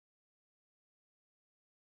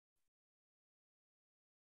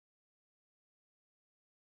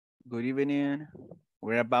Good evening.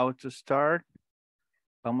 We're about to start.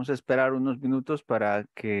 Vamos a esperar unos minutos para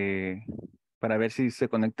ver si se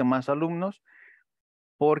conectan más alumnos,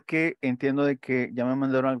 porque entiendo de que ya me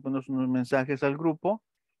mandaron unos mensajes al grupo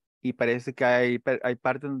y parece que hay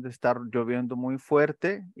partes donde está lloviendo muy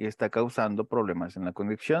fuerte y está causando problemas en la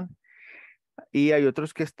conexión. Y hay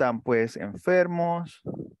otros que están pues enfermos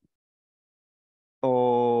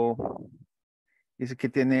o dice que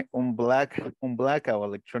tiene un blackout,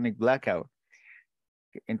 electronic blackout.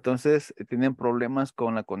 Entonces tienen problemas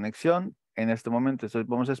con la conexión en este momento. Entonces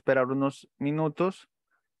vamos a esperar unos minutos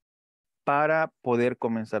para poder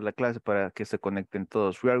comenzar la clase, para que se conecten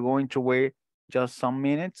todos. We are going to wait just some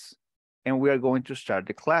minutes and we are going to start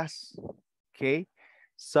the class. Okay.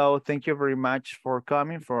 So thank you very much for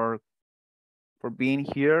coming, for being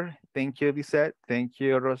here. Thank you, Lisette. Thank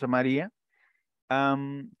you, Rosa Maria.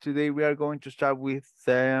 Today we are going to start with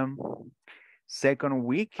the second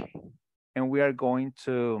week, and we are going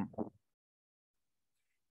to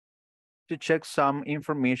check some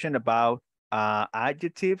information about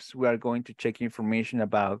adjectives. We are going to check information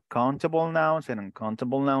about countable nouns and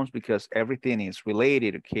uncountable nouns because everything is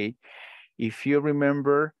related, okay? If you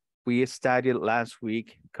remember, we studied last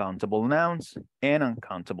week countable nouns and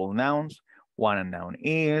uncountable nouns, what a noun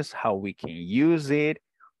is, how we can use it,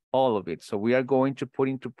 all of it. So we are going to put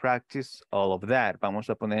into practice all of that. Vamos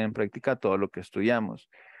a poner en práctica todo lo que estudiamos.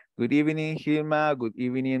 Good evening, Hilma. Good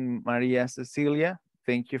evening, Maria Cecilia.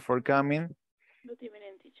 Thank you for coming. Good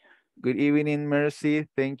evening, teacher. Good evening, Mercy.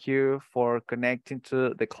 Thank you for connecting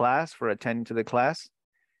to the class, for attending to the class.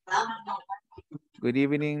 Good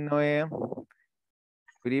evening, Noé.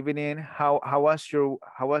 Good evening. How was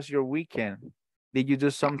your weekend? Did you do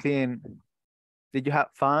something? Did you have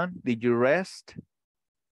fun? Did you rest?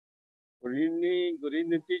 Good evening,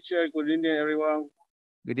 teacher. Good evening, everyone.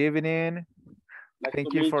 Good evening. Nice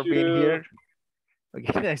Thank to you meet for being here.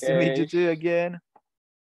 Okay, nice to meet you too again.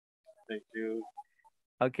 Thank you.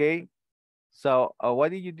 Okay, so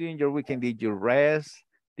what did you do in your weekend? Did you rest?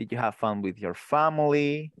 Did you have fun with your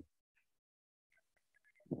family?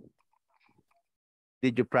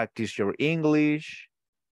 Did you practice your English?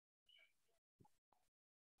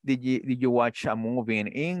 Did you watch a movie in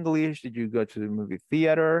English? Did you go to the movie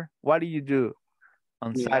theater? What did you do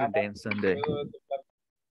on Saturday and Sunday?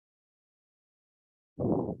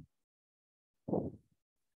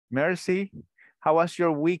 Mercy, how was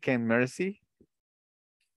your weekend, Mercy?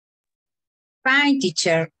 Fine,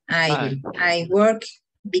 teacher. I work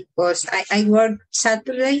because I work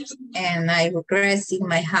Saturday and I rest in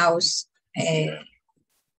my house.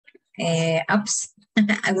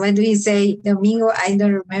 What do you say? Domingo, I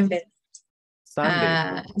don't remember.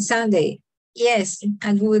 Sunday. Sunday. Yes,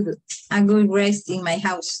 a good rest in my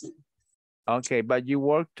house. Okay, but you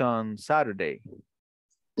worked on Saturday.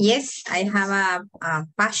 Yes, I have a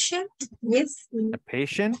patient. Yes. A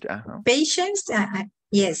patient? Patients?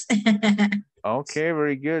 Yes. Okay,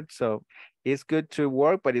 very good. So it's good to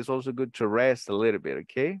work, but it's also good to rest a little bit,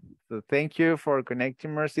 okay? So thank you for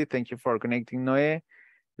connecting, Mercy. Thank you for connecting, Noé.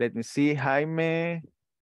 Let me see, Jaime.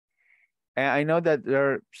 And I know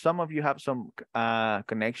that some of you have some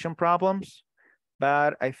connection problems,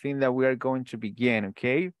 but I think that we are going to begin,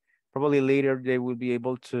 okay? Probably later they will be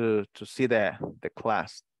able to see the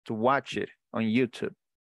class, to watch it on YouTube.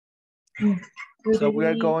 So we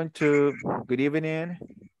are going to, good evening.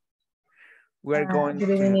 We are going good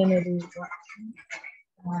evening, everyone.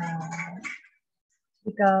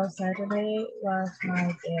 Because Saturday was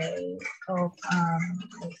my day of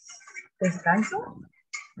descanso.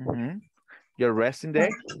 Your resting day?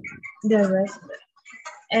 The rest.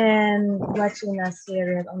 And watching a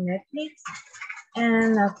series on Netflix.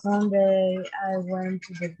 And on Sunday, I went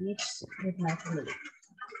to the beach with my family.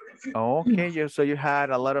 Okay, so you had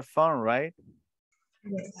a lot of fun, right?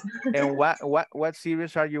 Yes. And what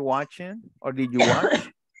series are you watching, or did you watch?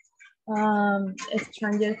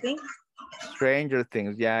 Stranger Things. Stranger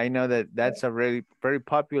Things. Yeah, I know that's a very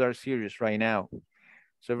popular series right now.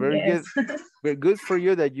 So very good. Very good for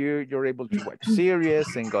you that you're able to watch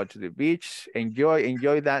series and go to the beach.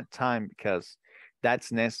 Enjoy that time because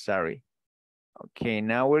that's necessary. Okay,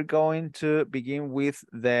 now we're going to begin with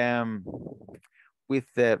the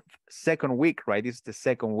second week, right? This is the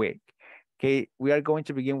second week. Okay, we are going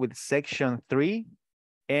to begin with section 3,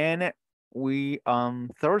 and on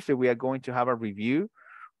Thursday we are going to have a review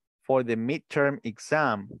for the midterm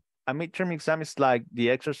exam. A midterm exam is like the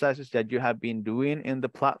exercises that you have been doing in the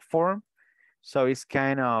platform, so it's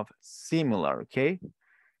kind of similar, okay?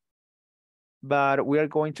 But we are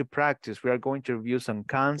going to practice. We are going to review some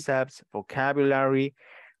concepts, vocabulary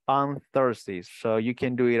on Thursdays, so you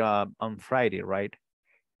can do it on Friday, right?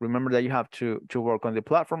 remember that you have to work on the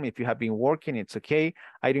platform. If you have been working, it's okay.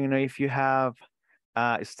 I don't know if you have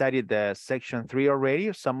studied the section 3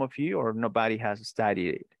 already, some of you, or nobody has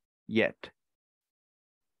studied it yet.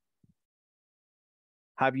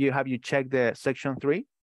 Have you checked the section 3?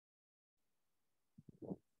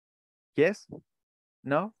 Yes?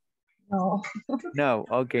 No? No. No,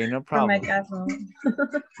 okay, no For my problem. class, no.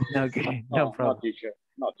 Okay, no No, problem. no, teacher.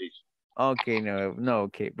 No, teacher. Okay, no,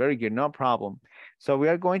 okay, very good, no problem. So we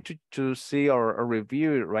are going to see or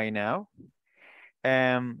review it right now.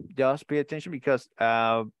 Just pay attention because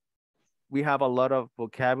we have a lot of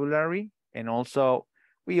vocabulary, and also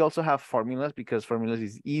we also have formulas, because formulas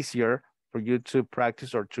is easier for you to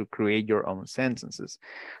practice or to create your own sentences.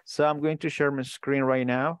 So I'm going to share my screen right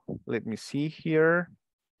now. Let me see here.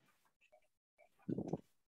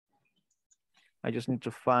 I just need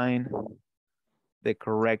to find the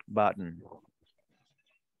correct button.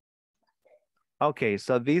 Okay,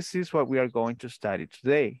 so this is what we are going to study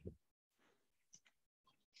today.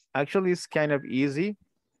 Actually, it's kind of easy,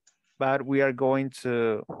 but we are going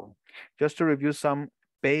to just to review some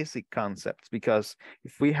basic concepts, because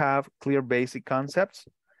if we have clear basic concepts,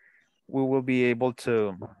 we will be able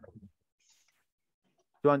to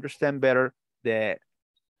understand better the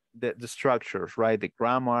structures, right? The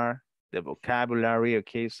grammar, the vocabulary.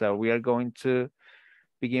 Okay, so we are going to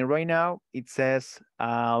begin right now. It says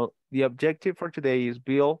the objective for today is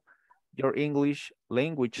build your English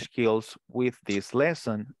language skills with this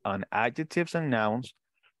lesson on adjectives and nouns.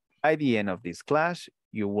 By the end of this class,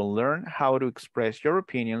 you will learn how to express your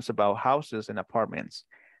opinions about houses and apartments.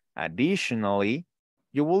 Additionally,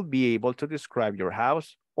 you will be able to describe your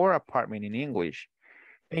house or apartment in English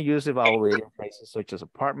and use evaluating phrases such as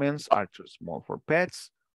apartments are too small for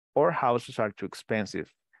pets, or houses are too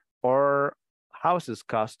expensive, or houses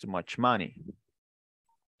cost too much money.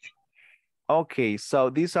 Okay, so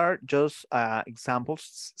these are just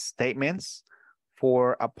examples, statements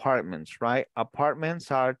for apartments, right?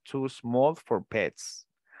 Apartments are too small for pets.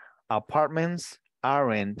 Apartments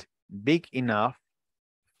aren't big enough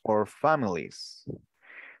for families.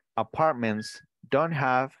 Apartments don't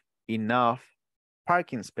have enough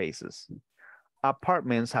parking spaces.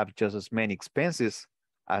 Apartments have just as many expenses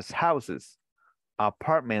as houses.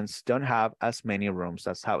 Apartments don't have as many rooms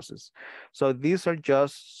as houses. So these are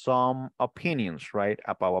just some opinions, right,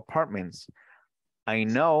 about apartments. I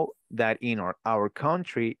know that in our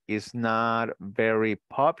country it's not very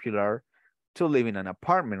popular to live in an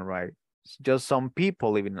apartment, right? It's just some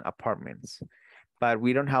people live in apartments, but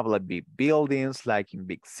we don't have like big buildings like in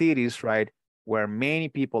big cities, right, where many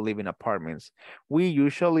people live in apartments. We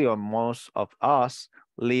usually, or most of us,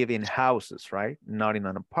 live in houses, right? Not in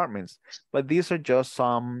an apartments. But these are just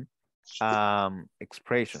some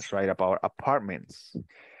expressions, right, about apartments.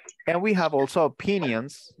 And we have also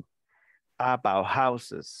opinions about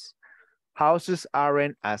houses. Houses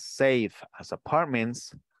aren't as safe as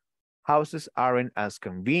apartments. Houses aren't as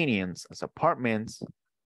convenient as apartments.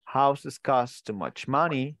 Houses cost too much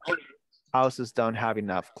money. Houses don't have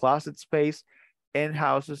enough closet space, and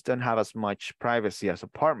houses don't have as much privacy as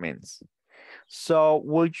apartments. So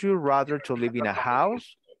would you rather to live in a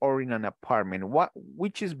house or in an apartment?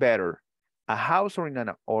 Which is better, a house or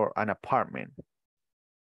an apartment?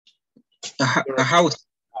 A house.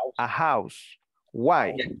 A house.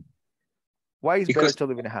 Why? Why is better to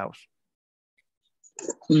live in a house?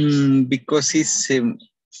 Because it's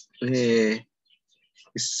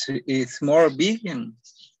more big, and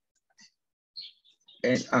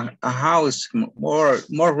a house more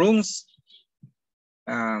rooms.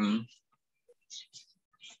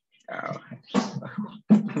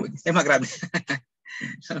 Es más grande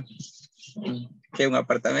que un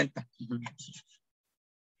apartamento.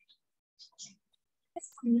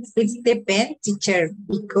 It depends, teacher,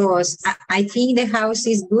 because I think the house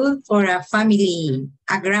is good for a family,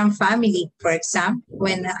 a grand family. For example,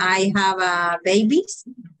 when I have babies,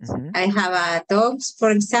 I have dogs,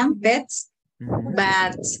 for example, pets.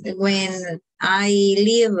 But when I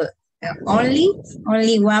live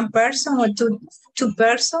only one person or two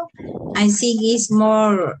person, I think it's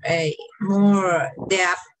more the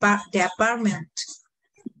apartment.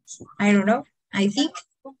 I don't know. I think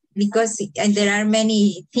because there are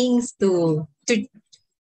many things to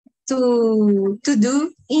do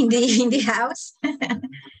in the house.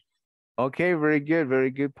 Okay, very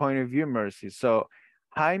good point of view, Mercy. So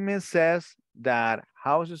Jaime says that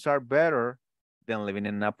houses are better than living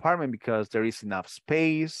in an apartment because there is enough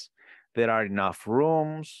space, there are enough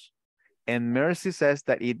rooms, and Mercy says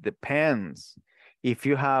that it depends. If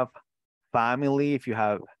you have family, if you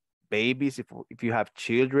have babies, if you have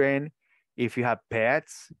children, if you have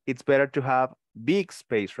pets, it's better to have big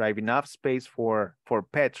space, right? Enough space for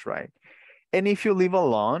pets, right? And if you live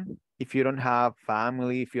alone, if you don't have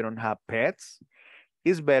family, if you don't have pets,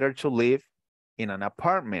 it's better to live in an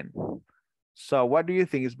apartment. So what do you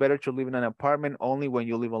think? Is better to live in an apartment only when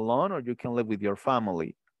you live alone, or you can live with your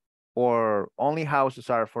family? Or only houses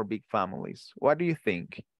are for big families? What do you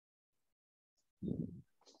think?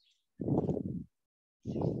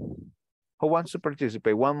 Who wants to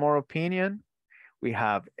participate? One more opinion. We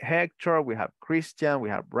have Hector, we have Christian, we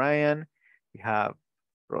have Brian, we have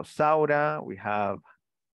Rosaura, we have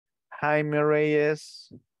Jaime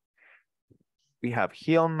Reyes, we have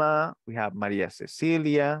Hilma, we have Maria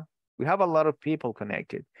Cecilia. We have a lot of people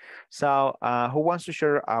connected. So who wants to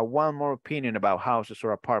share one more opinion about houses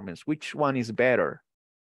or apartments? Which one is better?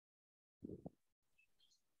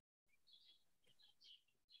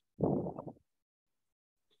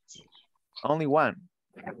 Only one.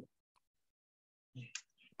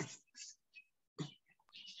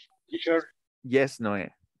 Teacher, Yes, Noe.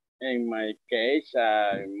 in my case,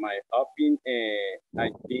 my opinion, I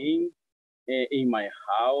think in my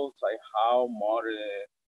house I have more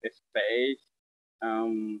space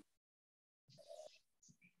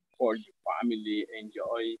for the family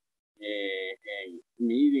enjoy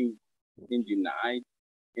meeting in the night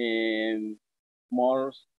and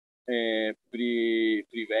more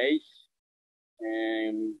private.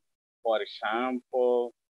 And for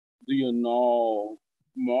example, do you know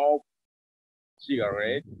more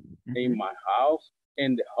cigarette in my house,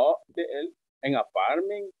 in the hotel, in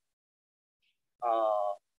apartment?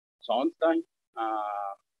 Sometimes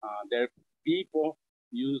there people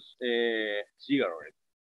use cigarette.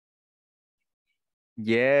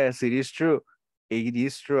 Yes, it is true. It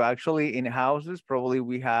is true. Actually, in houses, probably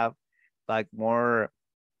we have like more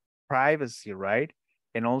privacy, right?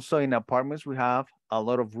 And also in apartments, we have a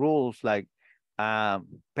lot of rules like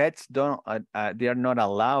pets don't, they are not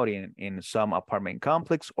allowed in some apartment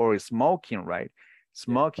complex, or smoking, right?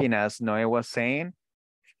 Smoking, as Noe was saying,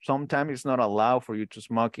 sometimes it's not allowed for you to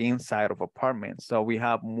smoke inside of apartments. So we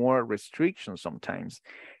have more restrictions sometimes.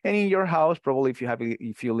 And in your house, probably if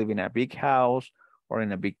you live in a big house or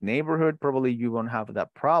in a big neighborhood, probably you won't have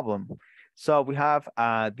that problem. So we have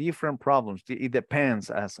different problems. It depends,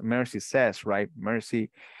 as Mercy says, right? Mercy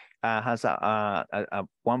has a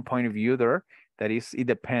one point of view there, that is, it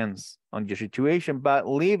depends on your situation, but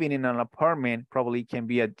living in an apartment probably can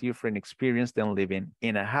be a different experience than living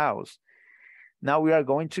in a house. Now we are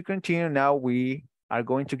going to continue. Now we are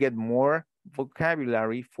going to get more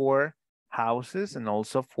vocabulary for houses and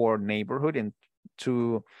also for neighborhood, and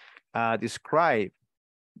to describe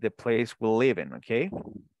the place we live in, okay?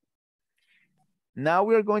 Now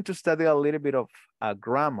we are going to study a little bit of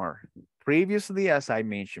grammar. Previously, as I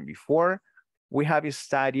mentioned before, we have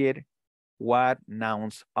studied what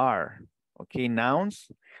nouns are. Okay, nouns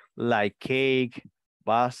like cake,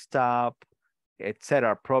 bus stop,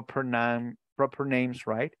 etc. Proper names,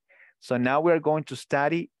 right? So now we are going to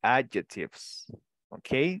study adjectives.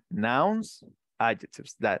 Okay, nouns,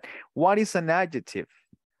 adjectives. What is an adjective?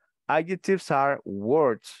 Adjectives are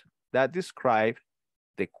words that describe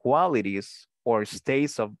the qualities or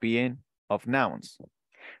states of being of nouns.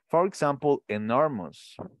 For example,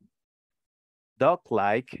 enormous,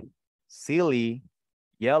 dog-like, silly,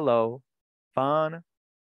 yellow, fun,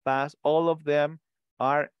 fast, all of them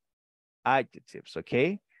are adjectives,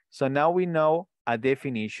 okay? So now we know a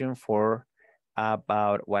definition for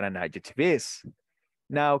about what an adjective is.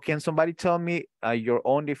 Now, can somebody tell me your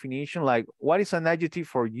own definition? Like, what is an adjective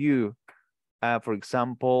for you? For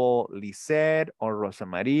example, Lisette or Rosa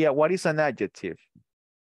Maria, what is an adjective?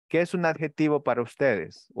 ¿Qué es un adjetivo para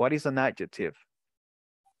ustedes? What is an adjective?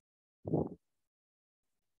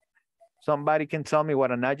 Somebody can tell me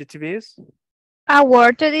what an adjective is? A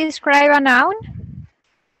word to describe a noun?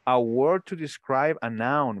 A word to describe a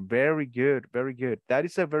noun. Very good, very good. That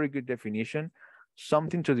is a very good definition.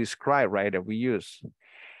 Something to describe, right, that we use.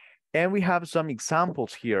 And we have some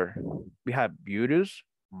examples here. We have beauteous,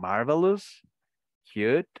 marvelous,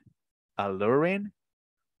 cute, alluring,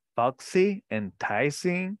 foxy,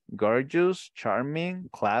 enticing, gorgeous, charming,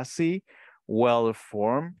 classy,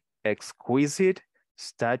 well-formed, exquisite,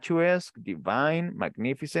 statuesque, divine,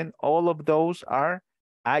 magnificent. All of those are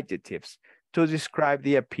adjectives to describe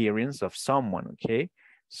the appearance of someone, okay?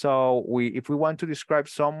 So if we want to describe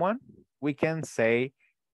someone, we can say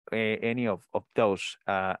any of those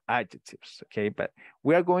adjectives, okay? But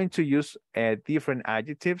we are going to use different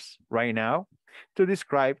adjectives right now to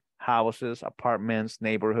describe houses, apartments,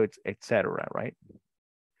 neighborhoods, etc., right?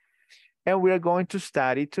 And we are going to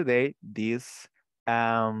study today this,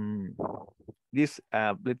 let's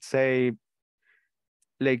say,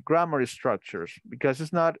 like grammar structures, because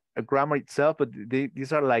it's not a grammar itself, but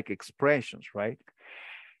these are like expressions, right?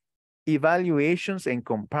 Evaluations and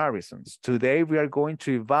comparisons. Today we are going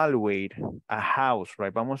to evaluate a house,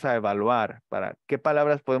 right? Vamos a evaluar. ¿Qué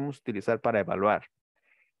palabras podemos utilizar para evaluar?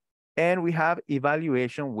 And we have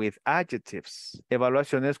evaluation with adjectives.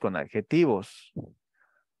 Evaluaciones con adjetivos.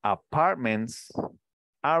 Apartments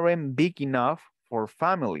aren't big enough for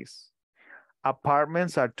families.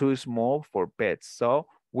 Apartments are too small for pets. So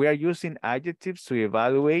we are using adjectives to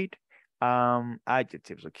evaluate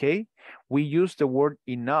adjectives, okay? We use the word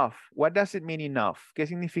enough. What does it mean enough? ¿Qué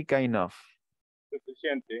significa enough?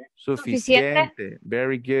 Suficiente. Suficiente.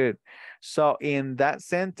 Very good. So in that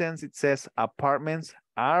sentence, it says apartments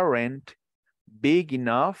aren't big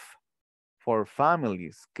enough for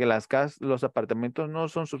families. Que los apartamentos no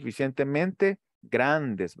son suficientemente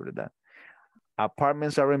grandes, ¿verdad?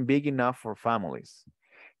 Apartments aren't big enough for families.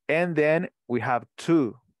 And then we have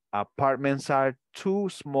two. Apartments are too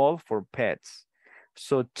small for pets.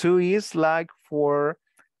 So too is like for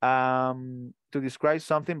to describe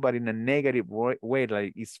something, but in a negative way,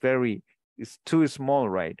 like it's too small,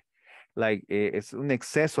 right? Like es un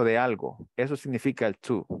exceso de algo. Eso significa el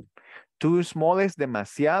too. Too small es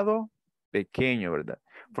demasiado pequeño, ¿verdad?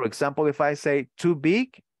 For example, if I say too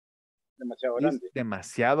big, Demasiado grande.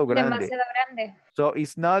 Demasiado grande. Demasiado grande. So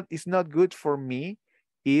it's not good for me.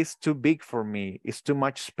 It's too big for me. It's too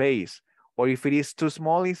much space. Or if it is too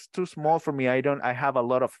small, it's too small for me. I have a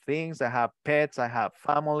lot of things. I have pets. I have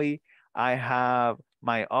family. I have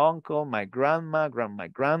my uncle, my grandma, my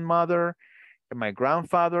grandmother, and my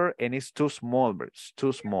grandfather, and it's too small, but it's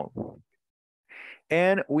too small.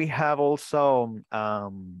 And we have also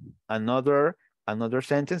another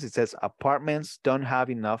sentence. It says apartments don't have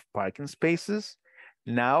enough parking spaces.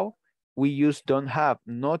 Now we use don't have,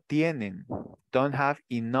 no tienen, don't have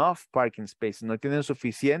enough parking spaces, no tienen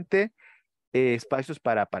suficiente espacios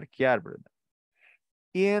para parquear, ¿verdad?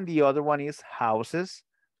 And the other one is houses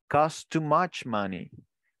cost too much money.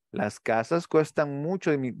 Las casas cuestan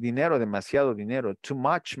mucho dinero, demasiado dinero, too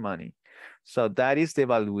much money. So that is the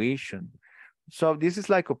evaluation. So this is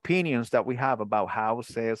like opinions that we have about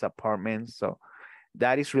houses, apartments. So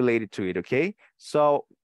that is related to it, okay? So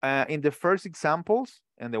in the first examples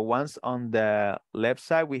and the ones on the left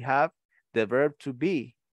side, we have the verb to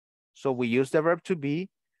be. So we use the verb to be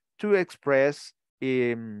to express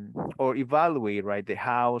or evaluate, right, the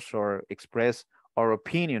house or express our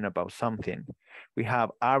opinion about something. We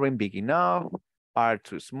have aren't big enough, are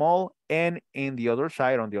too small, and in the other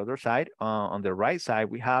side, on the right side,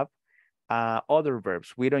 we have other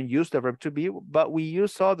verbs. We don't use the verb to be, but we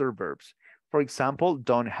use other verbs. For example,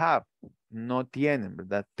 don't have, no tienen,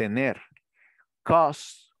 ¿verdad? Tener.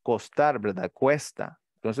 Cost, costar, ¿verdad? Cuesta.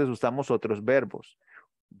 Entonces usamos otros verbos.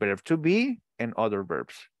 Verb to be and other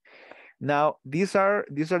verbs. Now, these are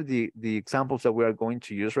the examples that we are going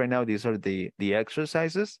to use right now. These are the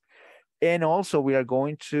exercises. And also we are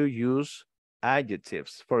going to use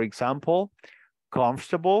adjectives. For example,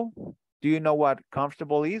 comfortable. Do you know what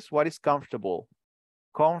comfortable is? What is comfortable?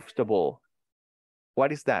 Comfortable.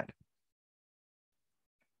 What is that?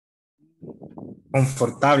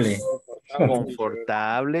 Confortable.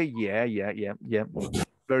 Confortable. Yeah.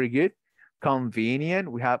 Very good.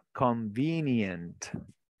 Convenient. We have convenient.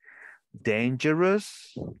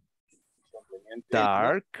 Dangerous.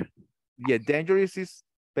 Dark. Yeah, dangerous is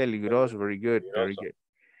peligroso. Very good. Very good.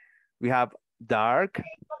 We have dark.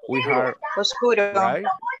 We have oscuro. Right?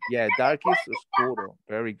 Yeah, dark is oscuro.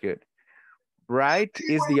 Very good. Bright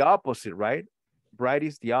is the opposite, right? Bright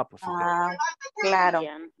is the opposite. Claro.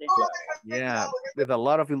 Yeah, with a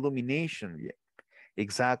lot of illumination. Yeah,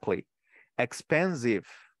 exactly. Expensive.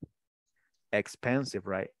 Expensive,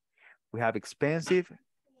 right? We have expensive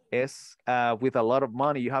is with a lot of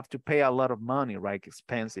money. You have to pay a lot of money, right?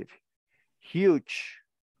 Expensive. Huge.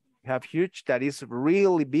 You have huge that is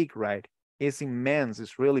really big, right? It's immense.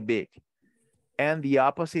 It's really big. And the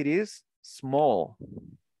opposite is small.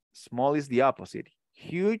 Small is the opposite.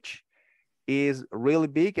 Huge is really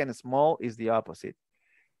big and small is the opposite.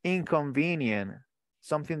 Inconvenient,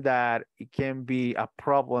 something that it can be a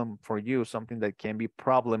problem for you, something that can be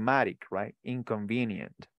problematic, right?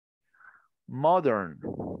 Inconvenient. Modern.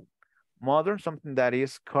 Modern, something that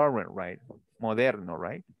is current, right? Moderno,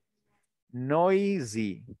 right?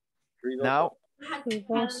 Noisy. Now,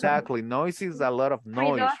 exactly, noisy is a lot of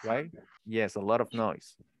noise, right? Yes, a lot of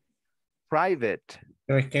noise. Private.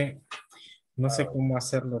 Pero es que no sé cómo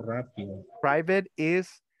hacerlo rápido. Private is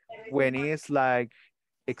when it's like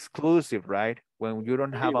exclusive, right? When you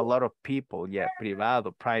don't have a lot of people. Yeah,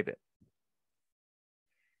 privado, private.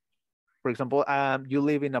 For example, you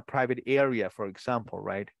live in a private area, for example,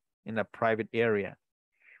 right? In a private area.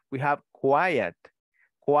 We have quiet.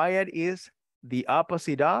 Quiet is the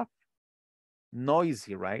opposite of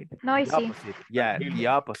noisy, right? Noisy. The opposite. Yeah, the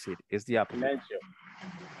opposite is the opposite. Silencio.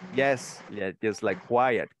 Yes, yeah, just like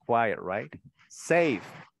quiet, right? Safe.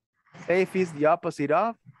 Safe is the opposite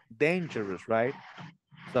of dangerous, right?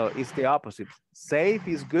 So it's the opposite. Safe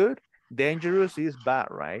is good, dangerous is bad,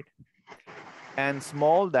 right? And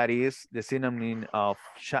small, that is the synonym of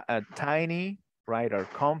tiny, right, or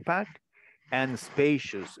compact, and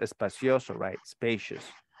spacious, espacioso, right, spacious.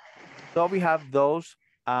 So we have those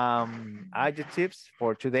adjectives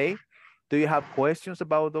for today. Do you have questions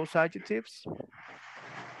about those adjectives?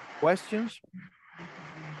 Questions?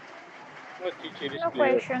 No, teacher, it's No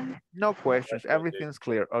clear. question. No questions. Everything's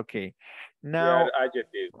clear. Okay. They Now, are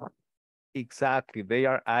adjectives. exactly. They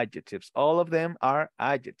are adjectives. All of them are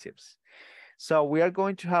adjectives. So we are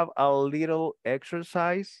going to have a little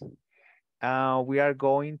exercise. We are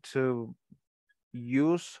going to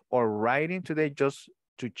use our writing today just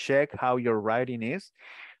to check how your writing is.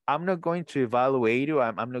 I'm not going to evaluate you.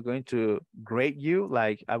 I'm not going to grade you.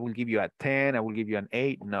 Like I will give you a 10, I will give you an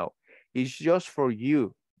 8. No, it's just for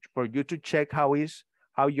you to check how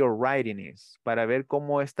your writing is, para ver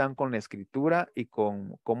cómo están con la escritura y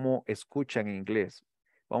con cómo escuchan en inglés.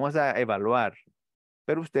 Vamos a evaluar,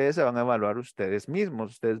 pero ustedes se van a evaluar ustedes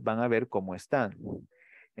mismos. Ustedes van a ver cómo están.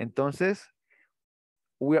 Entonces,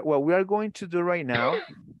 what we are going to do right now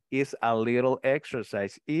is a little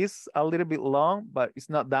exercise. It's a little bit long, but it's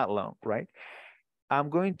not that long, right? I'm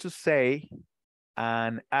going to say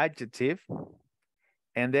an adjective,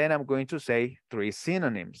 and then I'm going to say 3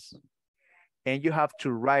 synonyms. And you have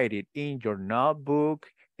to write it in your notebook,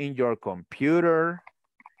 in your computer.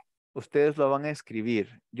 Ustedes lo van a escribir.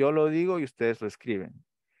 Yo lo digo y ustedes lo escriben.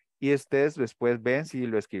 Y ustedes después ven si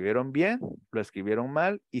lo escribieron bien, lo escribieron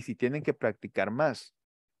mal, y si tienen que practicar más.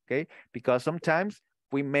 Okay, because sometimes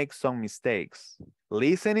we make some mistakes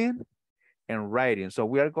listening and writing. So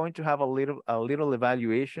we are going to have a little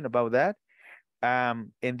evaluation about that.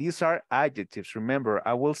 And these are adjectives. Remember,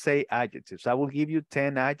 I will say adjectives. I will give you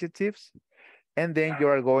 10 adjectives, and then you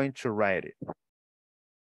are going to write it.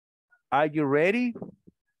 Are you ready?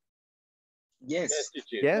 Yes. Yes,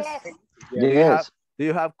 teacher. Yes. Yes. Do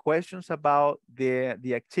you have questions about the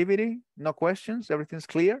activity? No questions? Everything's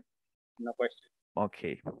clear? No question.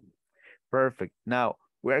 Okay, perfect. Now,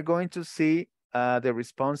 we're going to see the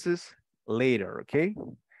responses later, okay?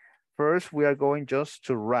 First, we are going just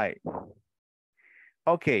to write.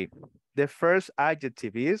 Okay, the first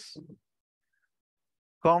adjective is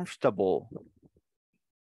comfortable.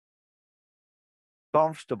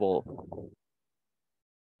 Comfortable.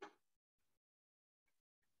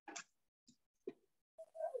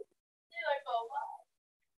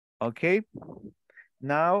 Okay,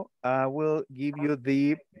 now I will give you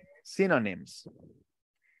the synonyms.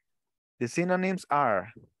 The synonyms are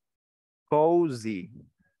cozy,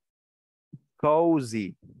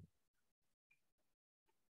 cozy,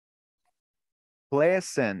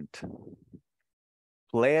 pleasant,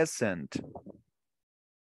 pleasant,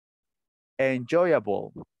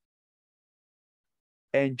 enjoyable,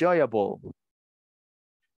 enjoyable,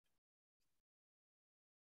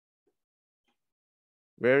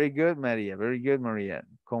 very good, Maria. Very good, Maria.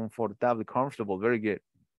 Comfortable, comfortable. Very good.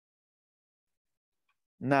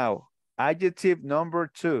 Now, adjective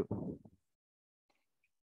number 2.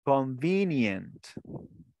 Convenient.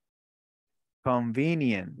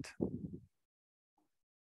 Convenient.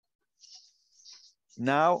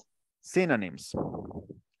 Now, synonyms.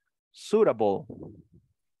 Suitable.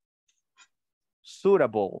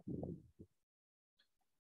 Suitable.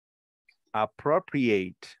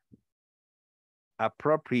 Appropriate.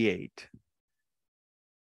 Appropriate.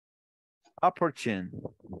 Opportune.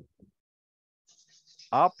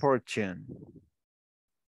 Opportune.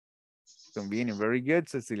 Convenient. Very good,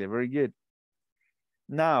 Cecilia. Very good.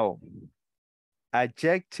 Now,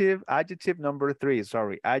 adjective number 3.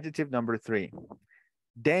 Sorry, adjective number 3.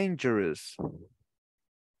 Dangerous.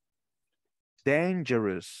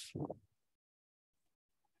 Dangerous.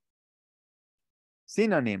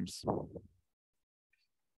 Synonyms.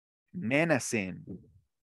 Menacing.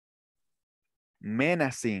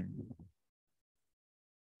 Menacing.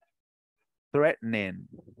 Threatening.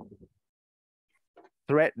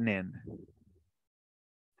 Threatening.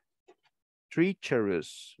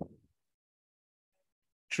 Treacherous.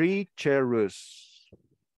 Treacherous.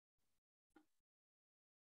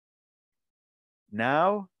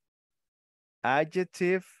 Now,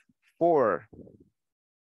 adjective 4.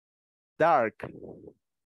 Dark.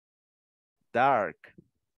 Dark.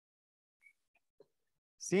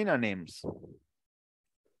 Synonyms.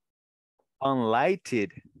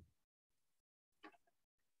 Unlighted.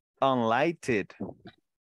 Unlighted.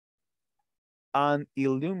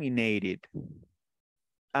 Unilluminated.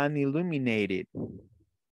 Unilluminated.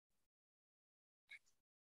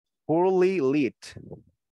 Poorly lit.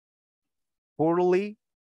 Poorly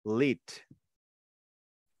lit.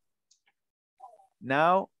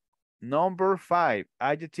 Now, number 5,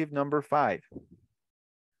 adjective number 5.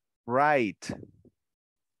 Right.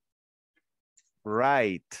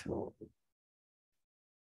 Right.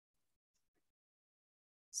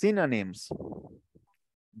 Synonyms.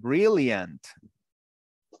 Brilliant.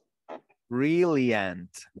 Brilliant.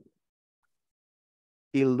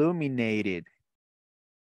 Illuminated.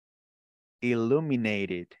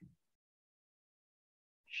 Illuminated.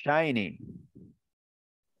 Shiny.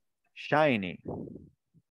 Shiny.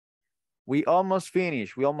 We almost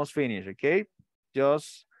finished. We almost finished, okay?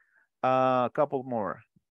 Just a couple more.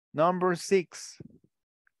 Number 6.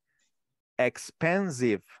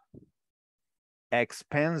 Expensive.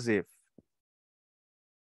 Expensive.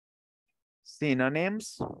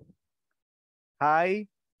 Synonyms. High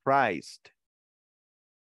priced.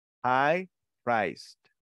 High priced.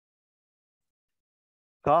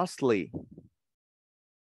 Costly.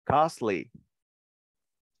 Costly.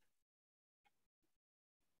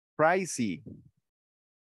 Pricey.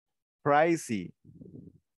 Pricey.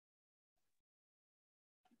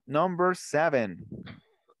 Number 7.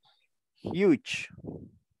 Huge.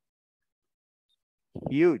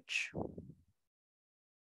 Huge.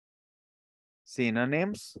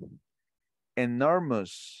 Synonyms.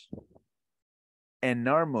 Enormous.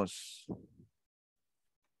 Enormous.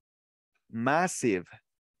 Massive.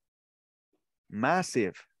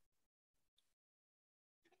 Massive.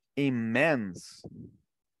 Immense.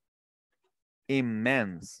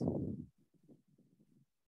 Immense.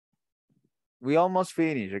 We almost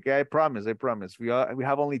finished, okay? I promise, I promise. We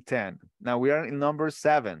have only 10. Now we are in number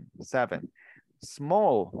 7. 7.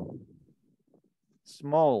 Small.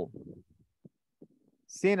 Small.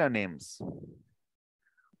 Synonyms.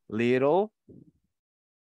 Little.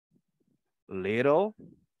 Little.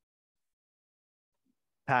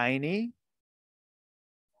 Tiny.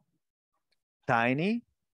 Tiny.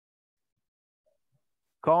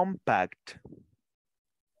 Compact.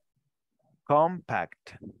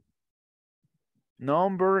 Compact.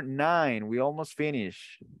 Number 9, we almost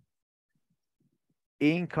finished.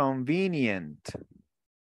 Inconvenient.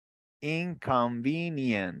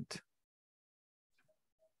 Inconvenient.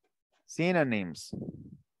 Synonyms.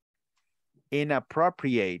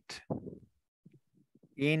 Inappropriate.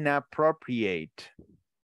 Inappropriate.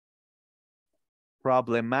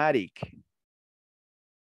 Problematic.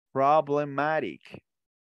 Problematic.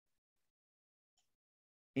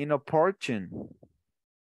 Inopportune.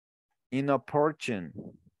 Inopportune.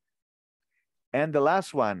 And the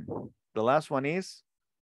last one is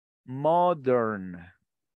modern.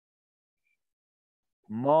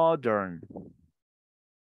 Modern.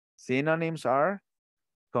 Synonyms are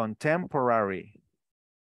contemporary.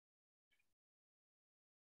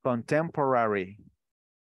 Contemporary.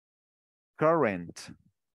 Current.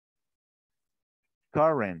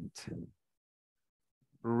 Current.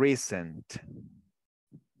 Recent.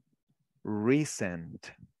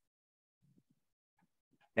 Recent.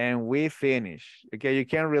 And we finish. Okay, you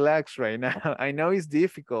can relax right now. I know it's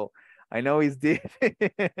difficult. I know it's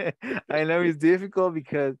I know it's difficult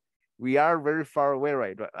because we are very far away,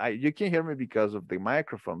 right? You can hear me because of the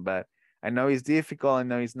microphone, but I know it's difficult. I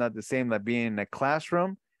know it's not the same like being in a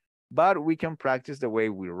classroom, but we can practice the way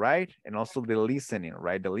we write and also the listening,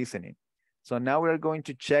 right? The listening. So now we're going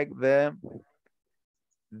to check the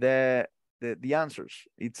answers.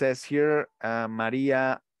 It says here,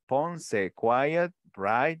 Maria Ponce, quiet,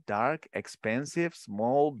 bright, dark, expensive,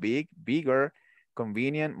 small, big, bigger,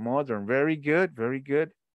 convenient, modern. Very good, very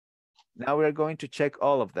good. Now we're going to check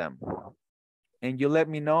all of them. And you let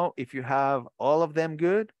me know if you have all of them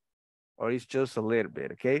good or it's just a little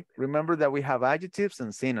bit, okay? Remember that we have adjectives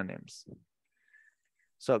and synonyms.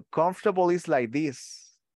 So comfortable is like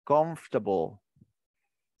this, comfortable.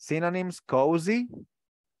 Synonyms, cozy,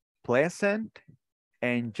 pleasant,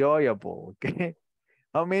 enjoyable, okay?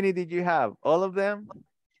 How many did you have? All of them?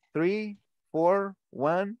 3, 4,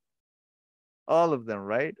 1? All of them,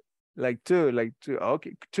 right? Like two.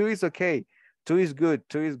 Okay, 2 is okay. 2 is good,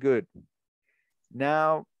 2 is good.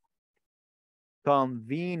 Now,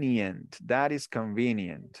 convenient, that is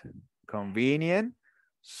convenient. Convenient,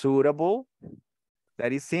 suitable,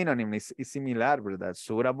 that is synonym, is similar, ¿verdad?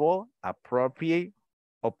 Suitable, appropriate,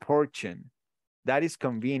 opportune. That is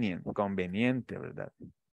convenient, conveniente, ¿verdad?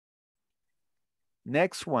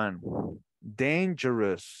 Next one,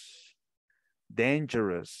 dangerous,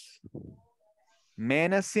 dangerous.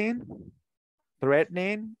 Menacing,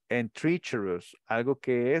 threatening, and treacherous. Algo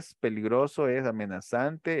que es peligroso es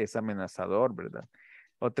amenazante, es amenazador, ¿verdad?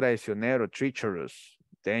 O traicionero, treacherous,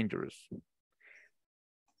 dangerous.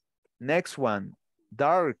 Next one,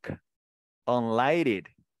 dark, unlighted,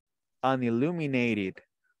 unilluminated,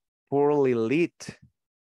 poorly lit.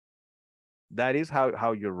 That is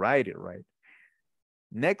how you write it, right?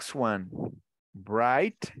 Next one,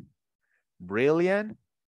 bright, brilliant,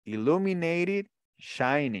 illuminated,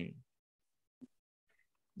 shiny.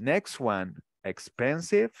 Next one,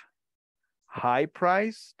 expensive,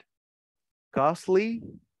 high-priced, costly,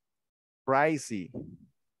 pricey.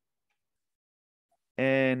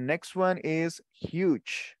 And next one is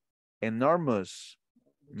huge, enormous,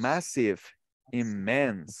 massive,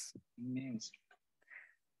 immense.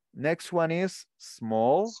 Next one is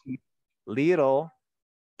small, little,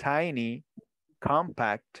 tiny,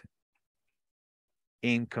 compact.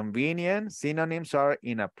 Inconvenient, synonyms are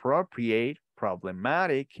inappropriate,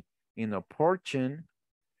 problematic, inopportune.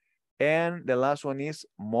 And the last one is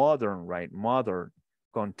modern, right? Modern,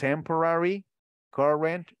 contemporary,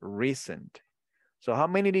 current, recent. So how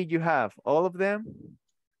many did you have? All of them?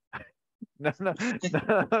 No, none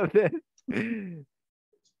of them.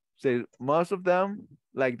 So most of them,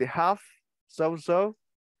 like the half, so.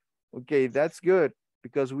 Okay, that's good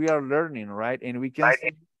because we are learning, right? And we can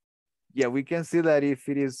see, yeah, we can see that if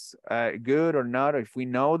it is good or not, or if we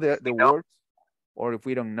know the words or if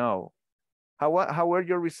we don't know. How were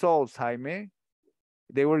your results, Jaime?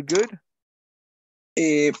 They were good?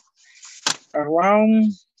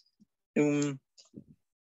 Around 70%.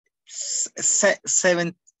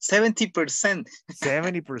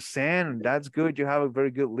 70%. That's good. You have a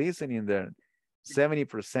very good listening there.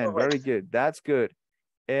 70%. Very good. That's good.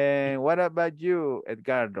 And what about you,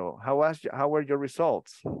 Edgardo? How were your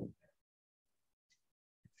results?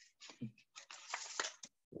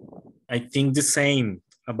 I think the same,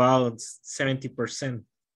 about 70%.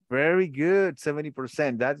 Very good,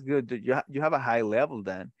 70%. That's good. You have a high level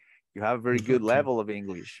then. You have a very good level of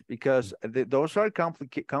English because those are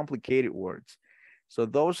complicated words. So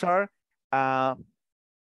those are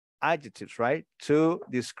adjectives, right? To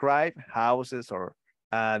describe houses or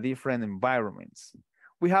different environments.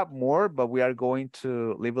 We have more, but we are going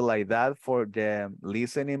to leave it like that for the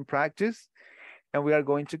listening practice. And we are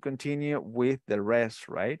going to continue with the rest,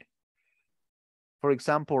 right? For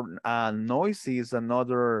example, noisy is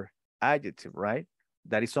another adjective, right?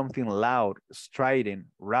 That is something loud, strident,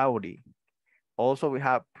 rowdy. Also, we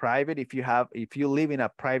have private. If you live in a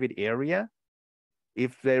private area,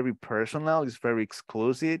 it's very personal, it's very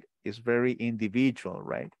exclusive, it's very individual,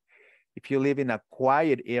 right? If you live in a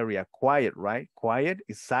quiet area, quiet, right? Quiet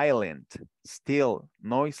is silent, still,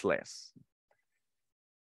 noiseless.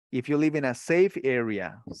 If you live in a safe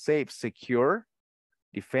area, safe, secure,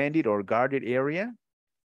 defended or guarded area,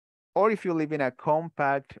 or if you live in a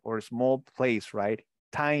compact or small place, right?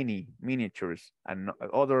 Tiny, miniatures, and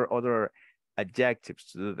other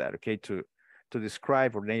adjectives to do that, okay? To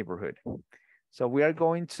describe our neighborhood. So we are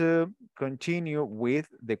going to continue with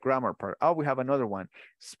the grammar part. Oh, we have another one.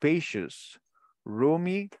 Spacious,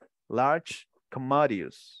 roomy, large,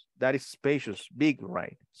 commodious. That is spacious, big,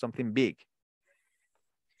 right? Something big.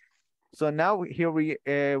 So now here we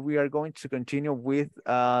are going to continue with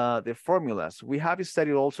the formulas. We have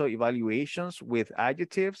studied also evaluations with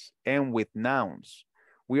adjectives and with nouns.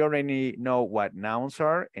 We already know what nouns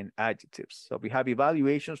are and adjectives. So we have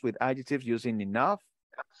evaluations with adjectives using enough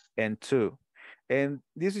and to. And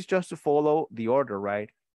this is just to follow the order, right?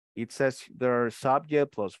 It says there's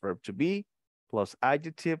subject plus verb to be plus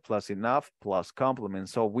adjective plus enough plus complement.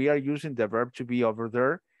 So we are using the verb to be over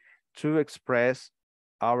there to express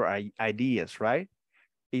our ideas, right?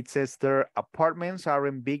 It says their apartments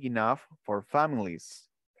aren't big enough for families.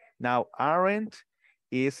 Now, aren't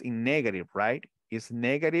is in negative, right? It's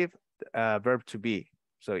negative verb to be.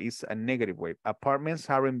 So it's a negative way. Apartments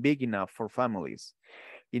aren't big enough for families.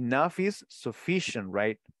 Enough is sufficient,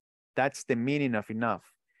 right? That's the meaning of enough.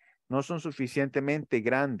 No son suficientemente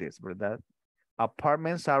grandes, ¿verdad?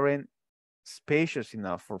 Apartments aren't spacious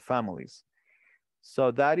enough for families.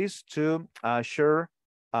 So that is to share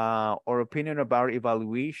our opinion about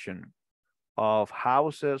evaluation of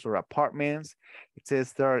houses or apartments. It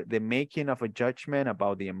says there the making of a judgment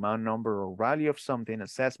about the amount, number, or value of something,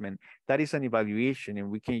 assessment. That is an evaluation, and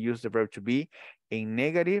we can use the verb to be in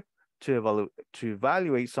negative to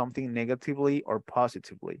evaluate something negatively or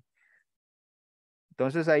positively.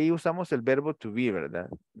 Entonces ahí usamos el verbo to be, ¿verdad?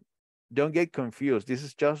 Don't get confused. This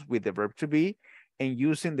is just with the verb to be and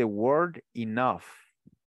using the word enough.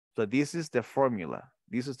 So this is the formula.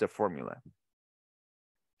 This is the formula.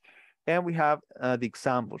 And we have the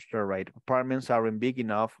examples there, right? Apartments aren't big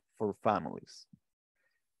enough for families.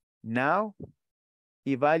 Now,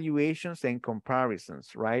 evaluations and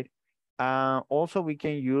comparisons, right? Also, we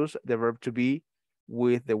can use the verb to be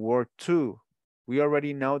with the word to. We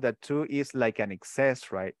already know that to is like an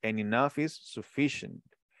excess, right? And enough is sufficient.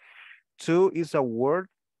 To is a word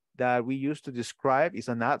that we use to describe, is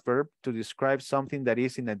an adverb to describe something that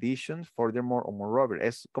is in addition, furthermore, or moreover.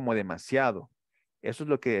 Es como demasiado. Eso es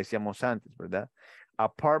lo que decíamos antes, ¿verdad?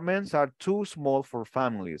 Apartments are too small for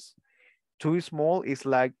families. Too small is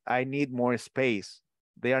like, I need more space.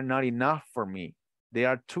 They are not enough for me. They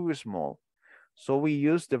are too small. So we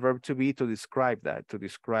use the verb to be to describe that, to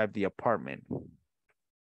describe the apartment.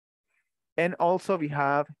 And also we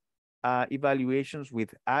have evaluations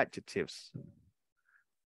with adjectives.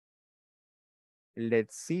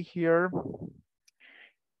 Let's see here.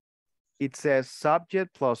 It says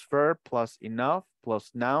subject plus verb plus enough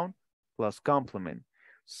plus noun plus complement.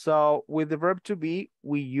 So with the verb to be,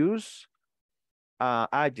 we use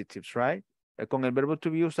adjectives, right? Con el verbo to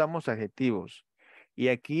be usamos adjetivos. Y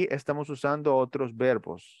aquí estamos usando otros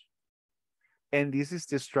verbos. And this is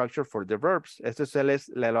the structure for the verbs. Esta es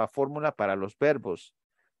la fórmula para los verbos.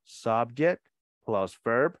 Subject plus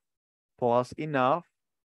verb plus enough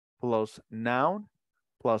plus noun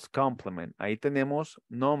plus complement. Ahí tenemos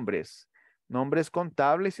nombres. Nombres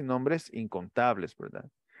contables y nombres incontables, ¿verdad?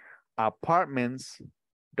 Apartments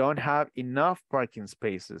don't have enough parking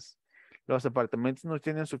spaces. Los apartamentos no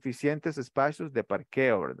tienen suficientes espacios de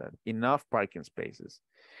parqueo, ¿verdad? Enough parking spaces.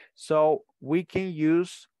 So we can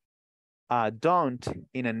use don't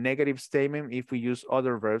in a negative statement if we use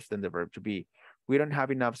other verbs than the verb to be. We don't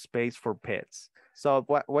have enough space for pets. So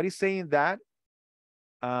what is saying that?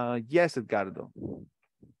 Yes, Edgardo.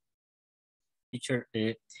 Teacher,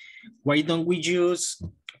 why don't we use,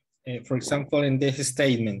 for example, in this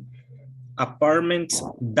statement, apartments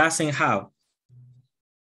doesn't have?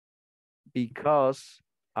 Because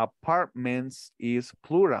apartments is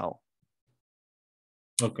plural.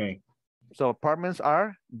 Okay. So apartments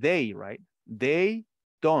are they, right? They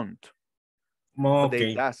don't. Okay.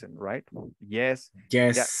 They doesn't, right? Yes.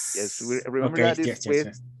 Yes. Yeah, yes. Remember okay. that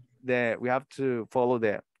is we have to follow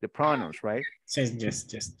the pronouns, right? Yes.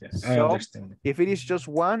 So I understand. if it is just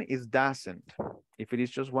one, it doesn't. If it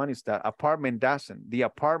is just one, it's that apartment doesn't. The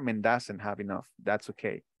apartment doesn't have enough. That's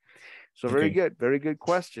okay. So very good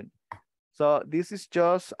question. So this is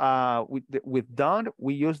just with don't,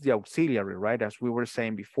 we use the auxiliary, right? As we were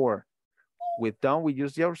saying before. With don't, we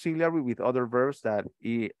use the auxiliary with other verbs that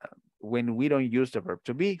when we don't use the verb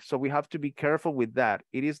to be. So we have to be careful with that.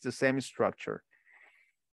 It is the same structure.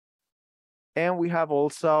 And we have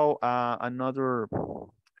also another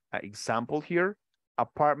example here.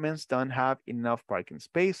 Apartments don't have enough parking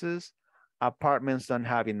spaces. Apartments don't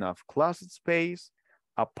have enough closet space.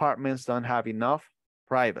 Apartments don't have enough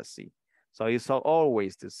privacy. So it's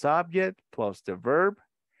always the subject plus the verb.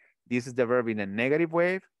 This is the verb in a negative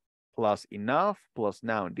way, plus enough, plus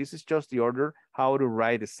noun. This is just the order how to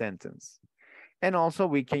write a sentence. And also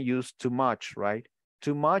we can use too much, right?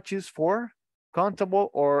 Too much is for countable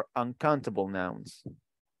or uncountable nouns.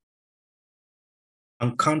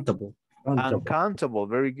 Uncountable. Uncountable,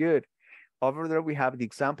 very good. Over there we have the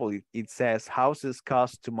example. It says houses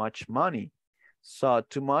cost too much money. So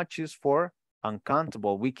too much is for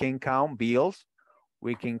uncountable. We can count bills,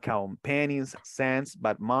 we can count pennies, cents,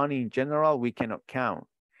 but money in general we cannot count.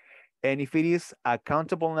 And if it is a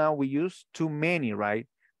countable noun, we use too many, right?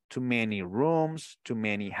 Too many rooms, too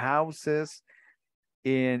many houses.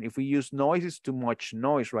 And if we use noise, it's too much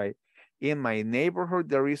noise, right? In my neighborhood,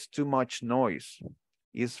 there is too much noise.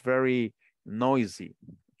 It's very noisy,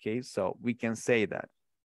 okay? So we can say that.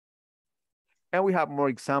 And we have more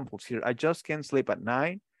examples here. I just can't sleep at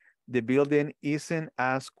night. The building isn't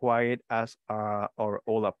as quiet as our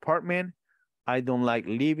old apartment. I don't like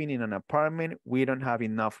living in an apartment. We don't have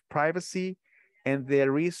enough privacy. And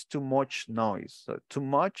there is too much noise. So too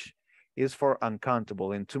much is for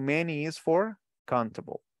uncountable and too many is for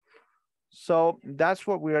countable. So that's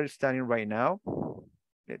what we are studying right now.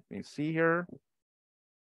 Let me see here.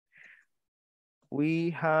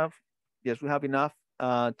 We have enough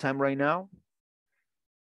time right now.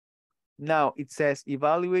 Now it says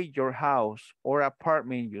evaluate your house or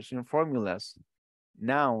apartment using formulas,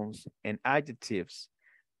 nouns, and adjectives.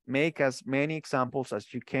 Make as many examples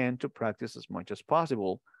as you can to practice as much as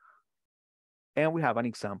possible. And we have an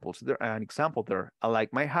example there. I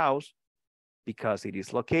like my house because it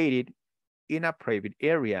is located in a private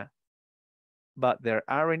area, but there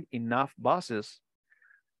aren't enough buses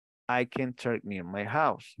I can turn near my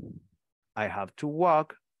house. I have to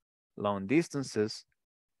walk long distances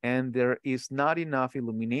and there is not enough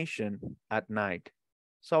illumination at night.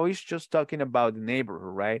 So it's just talking about the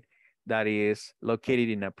neighborhood, right? That is located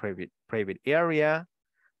in a private area,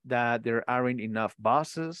 that there aren't enough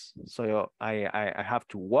buses. So I have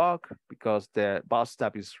to walk because the bus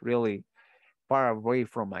stop is really far away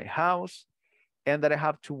from my house, and that I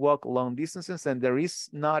have to walk long distances and there is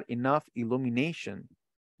not enough illumination.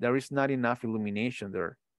 There is not enough illumination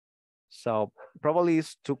there. So probably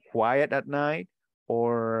it's too quiet at night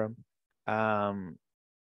or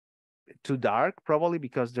too dark, probably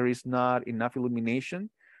because there is not enough illumination.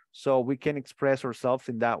 So we can express ourselves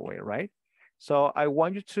in that way, right? So I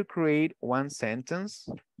want you to create one sentence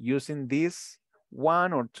using this,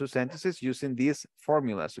 one or two sentences using these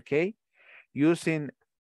formulas, okay? Using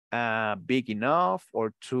big enough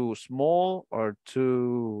or too small or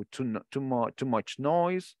too much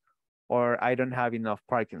noise, or I don't have enough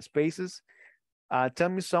parking spaces. Tell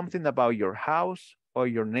me something about your house or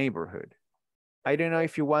your neighborhood. I don't know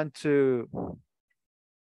if you want to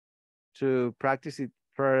practice it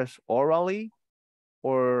first orally,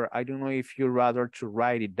 or I don't know if you'd rather to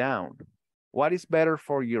write it down. What is better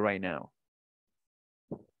for you right now?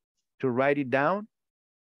 To write it down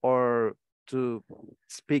or to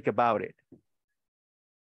speak about it?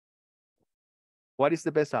 What is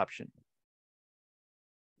the best option?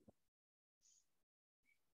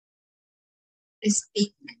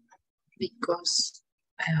 Speak, because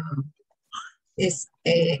it's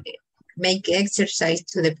make exercise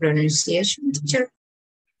to the pronunciation, teacher.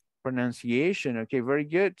 Pronunciation, okay, very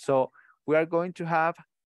good. So we are going to have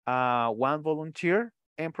one volunteer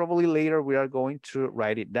and probably later we are going to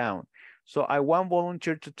write it down. So I want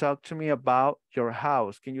volunteer to talk to me about your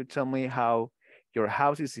house. Can you tell me how your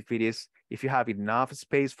house is, if you have enough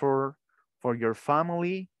space for your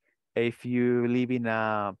family, if you live in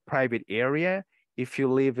a private area, if you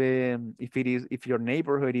live in, if your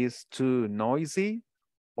neighborhood is too noisy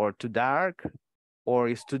or too dark, or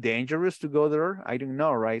it's too dangerous to go there? I don't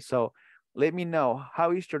know, right? So let me know,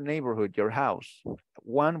 how is your neighborhood, your house?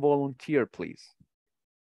 One volunteer, please.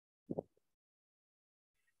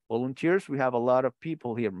 Volunteers, we have a lot of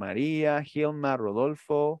people here. Maria, Hilma,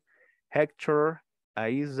 Rodolfo, Hector,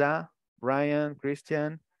 Aiza, Brian,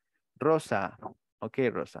 Christian, Rosa. Okay,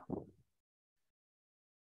 Rosa.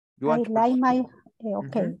 You want to like my,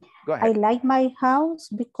 okay. Go ahead. I like my house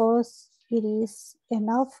because it is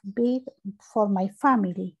enough big for my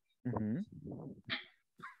family.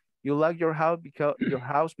 You like your house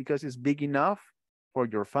because it's big enough for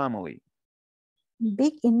your family.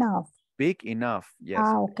 Big enough. Big enough, yes.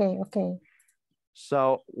 Ah, okay, okay.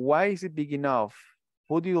 So why is it big enough?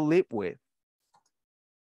 Who do you live with?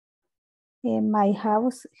 My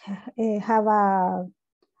house have a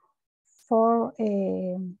 4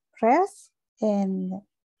 rest and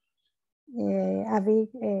a big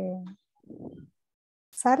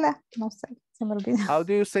sala. No sé, se me olvidó. How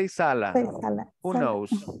do you say sala? Say sala. Who Sala.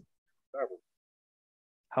 knows?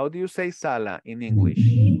 How do you say sala in English?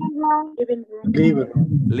 Living room.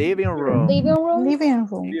 Living room. Living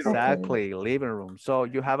room. Exactly, Okay. living room. So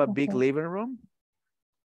you have a big living room?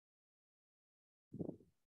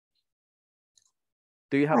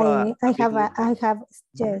 Do you have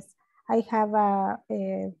yes. I have a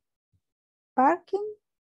parking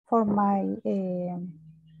for my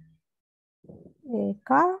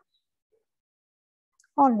car.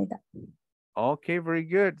 Only that. Okay, very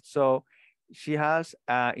good. So she has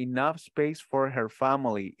enough space for her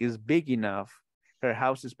family. Is big enough. Her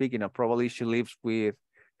house is big enough. Probably she lives with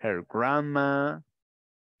her grandma,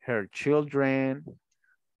 her children,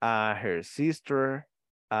 her sister,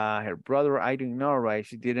 her brother. I don't know, right?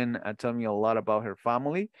 She didn't tell me a lot about her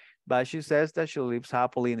family, but she says that she lives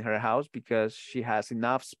happily in her house because she has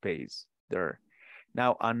enough space there.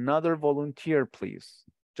 Now, another volunteer, please.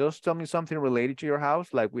 Just tell me something related to your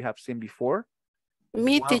house like we have seen before.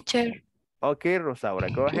 Me, teacher. Okay, Rosaura,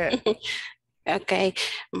 go ahead. Okay,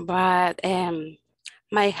 but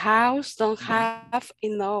my house don't have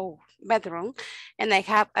enough bedroom and I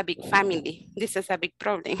have a big family. This is a big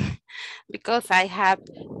problem because I have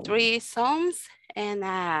 3 sons and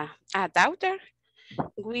a daughter.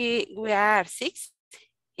 We are 6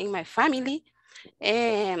 in my family,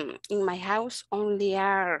 and in my house only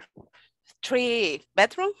are 3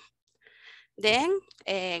 bedrooms. Then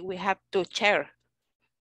we have to share.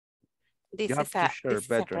 This You have is to share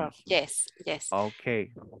bedrooms. Yes, yes.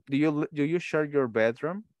 Okay. Do you share your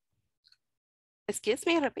bedroom? Excuse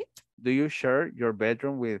me, repeat. Do you share your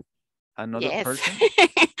bedroom with another person?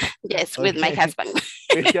 Yes, with my husband.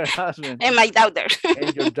 With your husband. And my daughter.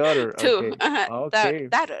 And your daughter. Too. Okay. Okay.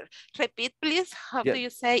 Daughter. Repeat, please. How Yeah. do you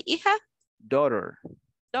say hija? Daughter.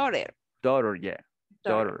 Daughter. Daughter, yeah.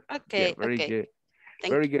 Daughter. Okay. Yeah, very okay. good.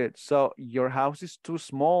 Thank Very you. good. So your house is too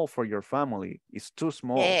small for your family. It's too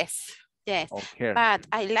small. Yes. Yes. Okay. But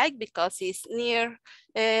I like because it's near.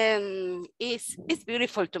 It's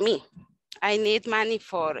beautiful to me. I need money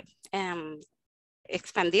for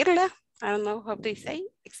expandirla. I don't know how to say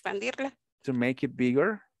expandirla. To make it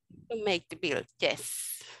bigger? To make the bill,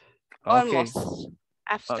 yes. Okay. Almost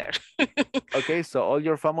after. Okay, so all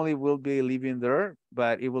your family will be living there,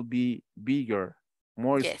 but it will be bigger,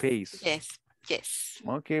 more Yes, space. yes, yes.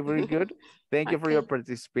 Okay, very good. Thank you for your Okay.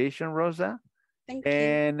 participation, Rosa. Thank you.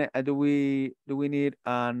 And do we need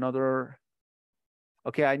another?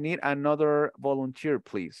 Okay, I need another volunteer,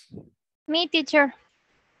 please. Me, teacher.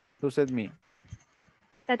 Who said me?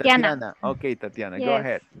 Tatiana. Okay, Tatiana, go Yes.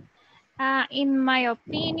 ahead. In my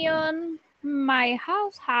opinion, my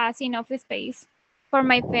house has enough space for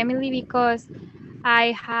my family because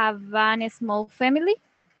I have a small family.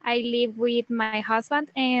 I live with my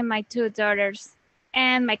husband and my 2 daughters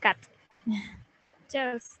and my cat.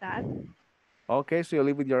 Just that. Okay, so you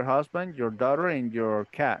live with your husband, your daughter, and your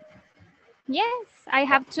cat. Yes, I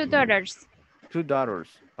have 2 daughters. 2 daughters.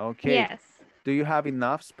 Okay. Yes. Do you have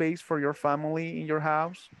enough space for your family in your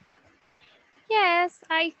house? Yes,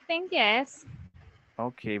 I think yes.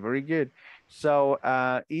 Okay, very good. So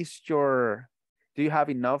do you have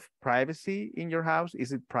enough privacy in your house?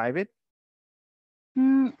 Is it private?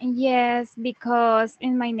 Yes, because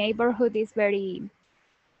in my neighborhood is very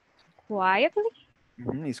quietly.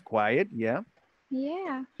 It's quiet, yeah.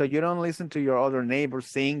 Yeah. So you don't listen to your other neighbors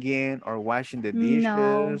singing or washing the dishes?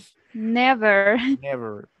 No, never.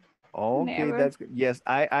 Never. Okay, Never. that's good. Yes,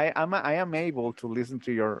 I am able to listen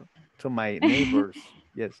to my neighbors.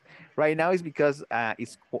 Yes. Right now it's because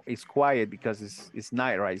it's quiet because it's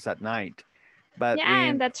night, right? It's at night. But Yeah,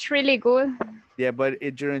 and that's really good. yeah, but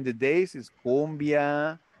during the days it's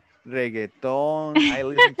cumbia, reggaeton. I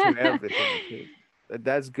listen to everything. Okay.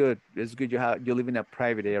 That's good. It's good you live in a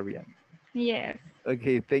private area. Yes.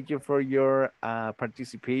 Okay, thank you for your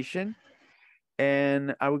participation.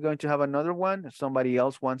 And are we going to have another one? Somebody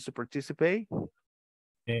else wants to participate?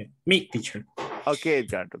 Me, teacher. Okay,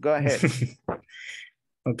 Edgardo, go ahead.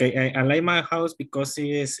 Okay, I like my house because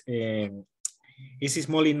it's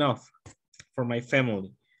small enough for my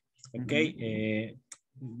family. Okay,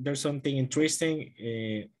 there's something interesting.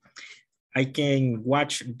 I can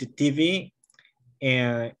watch the TV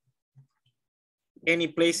and any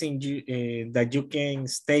place in that you can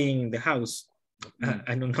stay in the house.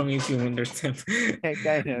 I don't know if you understand,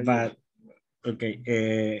 kind of, but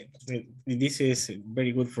okay, this is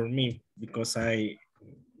very good for me because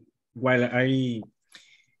while I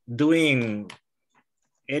doing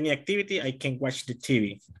any activity, I can watch the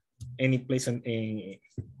TV, any place in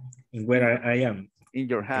where I am. In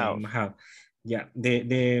your house. In my house. Yeah,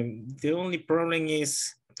 the only problem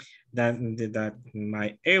is that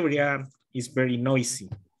my area is very noisy.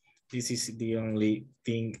 This is the only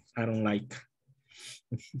thing I don't like.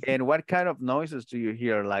 And what kind of noises do you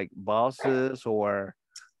hear? Like buses or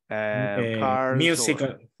cars? Music,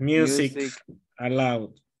 or music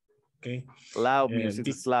loud. Okay. Loud music,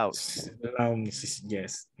 it's loud. Loud music,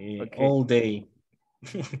 yes. Okay. All day.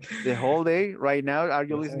 The whole day right now? Are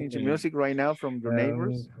you listening to music right now from your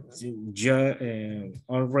neighbors?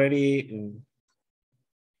 Already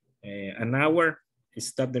an hour,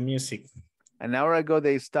 stop the music. An hour ago,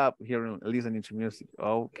 they stopped listening to music.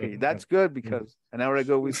 Okay, that's good because an hour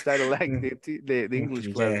ago we started like the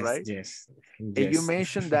English class, right? Yes. And you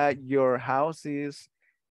mentioned that your house is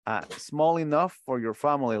small enough for your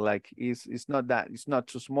family. Like it's not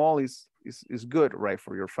too small. It's good, right,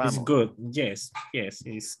 for your family. It's good. Yes.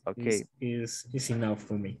 It's okay. It's enough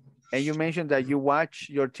for me. And you mentioned that you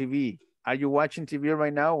watch your TV. Are you watching TV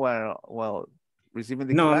right now while receiving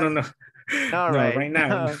the class? No. No, right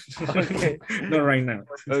now. Okay. Not right now.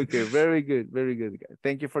 Okay, very good.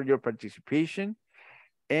 Thank you for your participation.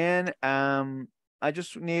 And I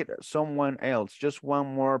just need someone else, just one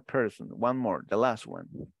more person, the last one.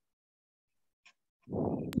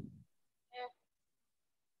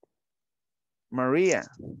 Maria.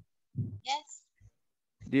 Yes.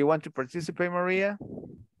 Do you want to participate, Maria?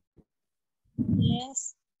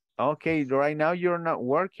 Yes. Okay, right now you're not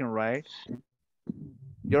working, right?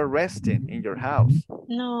 You're resting in your house.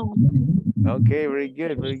 No. Okay, very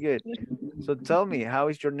good. So tell me, how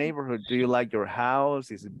is your neighborhood? Do you like your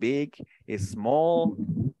house? Is it big? Is it small?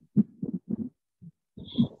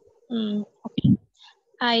 Okay.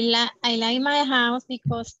 I like my house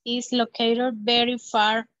because it's located very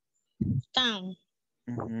far town.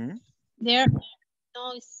 They're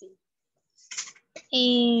noisy.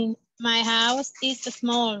 In my house is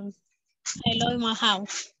small. I love my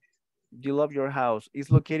house. You love your house.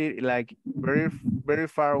 It's located like very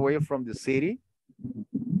far away from the city.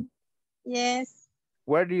 Yes.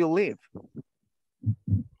 Where do you live?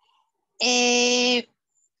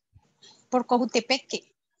 Por Cojutepeque.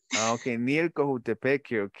 Okay, near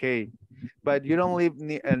Cojutepeque, okay. But you don't live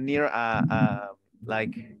near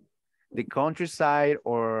like the countryside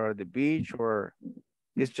or the beach, or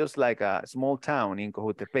it's just like a small town in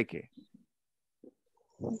Cojutepeque?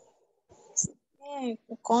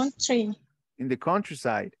 Country. In the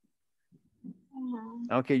countryside.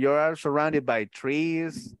 Okay, you are surrounded by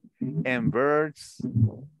trees and birds.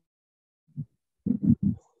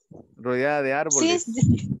 Rodeada de árboles.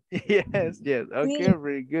 Yes, yes. Okay,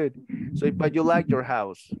 very good. So, but you like your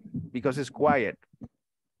house because it's quiet.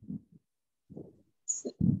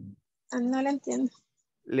 No lo entiendo.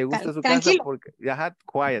 Le gusta su casa porque,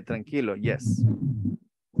 quiet, tranquilo, yes.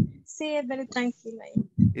 Sí, es very tranquilo ahí.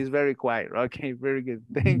 It's very quiet. Okay, very good.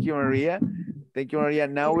 Thank you, Maria. Thank you, Maria.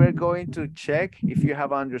 Now we're going to check if you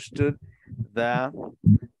have understood the,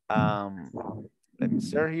 let me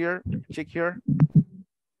start here, check here.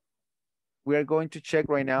 We are going to check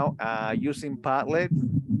right now using Padlet.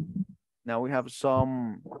 Now we have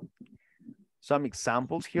some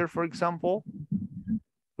examples here, for example.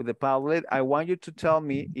 With the Padlet, I want you to tell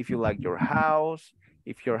me if you like your house,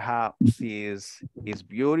 if your house is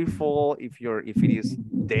beautiful, if it is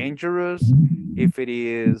dangerous, if it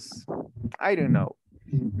is, I don't know.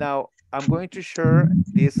 Now I'm going to share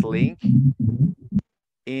this link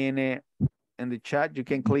in the chat. You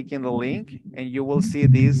can click in the link and you will see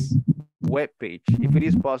this web page. If it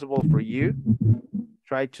is possible for you,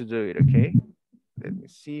 try to do it, okay? Let me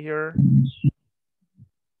see here.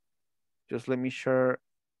 Just let me share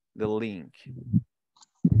the link.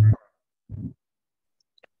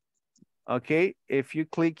 Okay, if you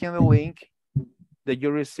click in the link that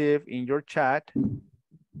you receive in your chat,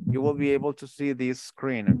 you will be able to see this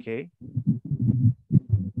screen, okay?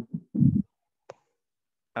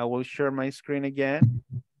 I will share my screen again.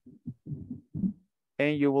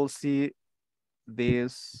 And you will see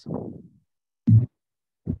this.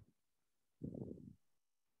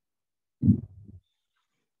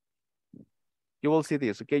 You will see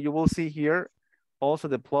this, okay? You will see here also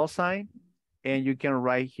the plus sign, and you can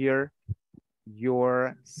write here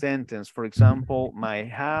your sentence. For example, my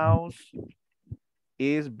house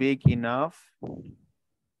is big enough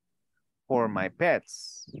for my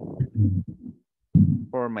pets.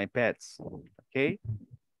 For my pets, okay?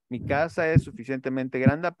 Mi casa es suficientemente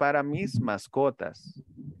grande para mis mascotas.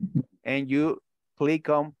 And you click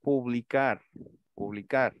on publicar,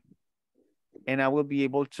 publicar. And I will be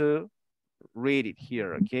able to read it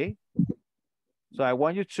here, okay? So I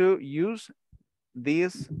want you to use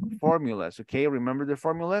these formulas, okay? Remember the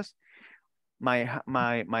formulas? My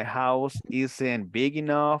house isn't big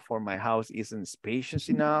enough, or my house isn't spacious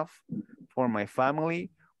enough for my family,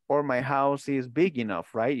 or my house is big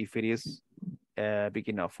enough, right? If it is big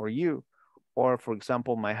enough for you. Or for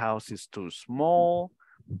example, my house is too small.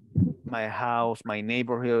 My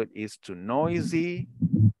neighborhood is too noisy,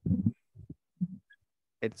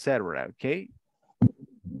 etc. Okay.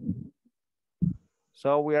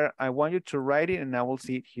 So I want you to write it and I will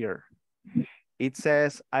see it here. It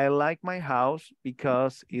says, I like my house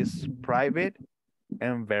because it's private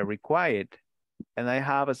and very quiet. And I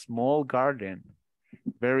have a small garden.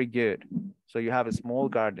 Very good. So you have a small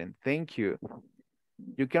garden. Thank you.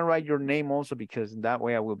 You can write your name also, because that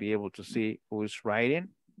way I will be able to see who is writing.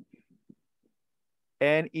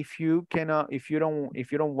 And if you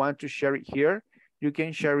don't want to share it here, you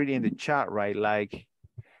can share it in the chat, right? Like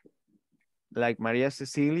Maria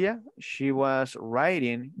Cecilia, she was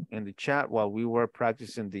writing in the chat while we were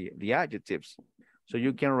practicing the adjectives. So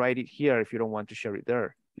you can write it here if you don't want to share it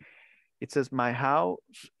there. It says, my house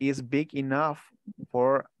is big enough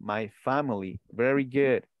for my family. Very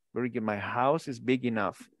good. Very good. My house is big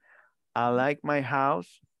enough. I like my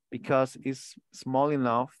house because it's small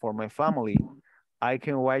enough for my family. I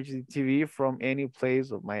can watch the TV from any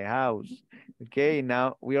place of my house. Okay,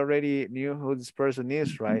 now we already knew who this person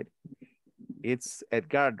is, right? It's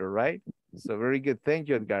Edgardo, right? So very good. Thank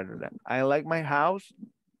you, Edgardo. I like my house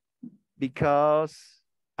because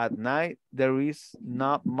at night there is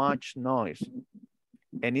not much noise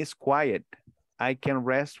and it's quiet. I can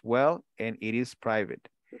rest well and it is private.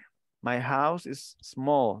 My house is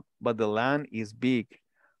small, but the land is big.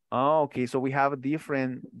 Oh, okay, so we have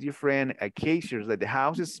different cases that the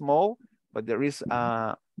house is small, but there is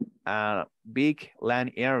a big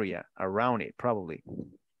land area around it, probably.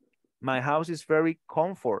 My house is very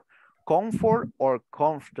comfort. Comfort or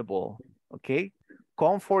comfortable, okay?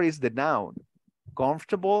 Comfort is the noun.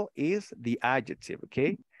 Comfortable is the adjective,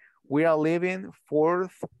 okay? We are living 4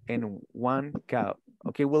 and 1 cat.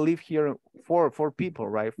 Okay, we live here four people,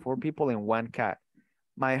 right? 4 people and 1 cat.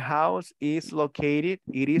 My house is located,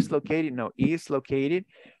 is located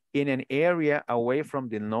in an area away from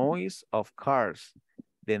the noise of cars.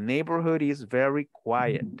 The neighborhood is very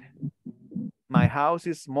quiet. My house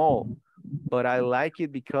is small, but I like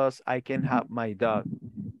it because I can have my dog.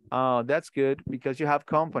 Oh, that's good because you have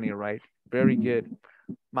company, right? Very good.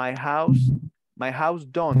 My house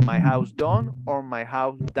don't, or my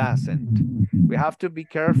house doesn't. We have to be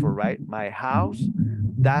careful, right? My house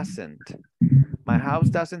doesn't. My house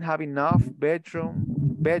doesn't have enough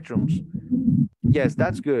bedrooms. Yes,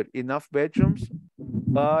 that's good. Enough bedrooms,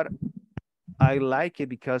 but I like it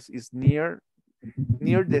because it's near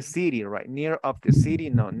the city, right? Near of the city,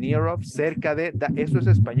 no, near of, cerca de, eso es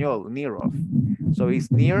español, near of. So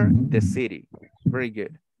it's near the city. Very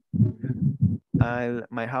good.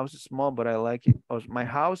 My house is small, but I like it. My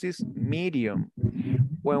house is medium.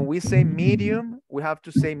 When we say medium, we have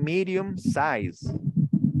to say medium size.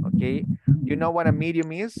 Okay, you know what a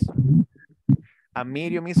medium is? A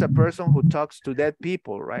medium is a person who talks to dead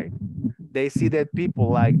people, right? They see dead people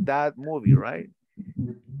like that movie, right?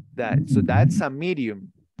 So that's a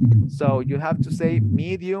medium. So you have to say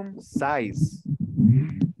medium size.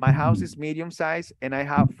 My house is medium size and I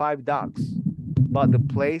have 5 dogs, but the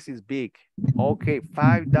place is big. Okay,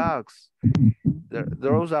 5 dogs.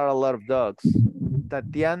 Those are a lot of dogs.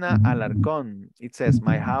 Tatiana Alarcón, it says,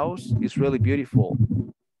 my house is really beautiful.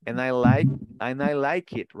 And I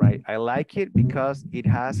like it, right? I like it because it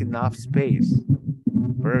has enough space.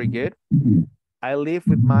 Very good. I live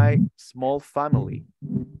with my small family,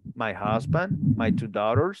 my husband, my 2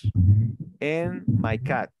 daughters, and my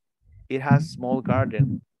cat. It has a small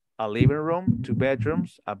garden, a living room, 2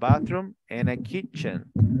 bedrooms, a bathroom, and a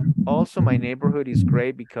kitchen. Also, my neighborhood is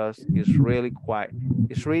great because it's really quiet.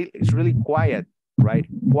 It's really quiet, right?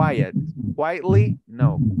 Quiet. Quietly?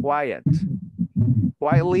 No, quiet.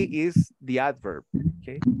 Quietly is the adverb,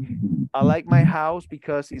 okay? I like my house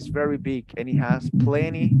because it's very big and it has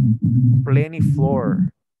plenty floor.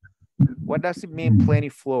 What does it mean, plenty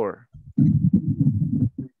floor?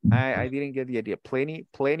 I didn't get the idea.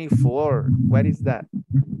 Plenty floor. What is that?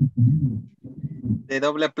 De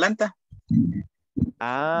doble planta.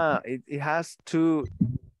 It has 2.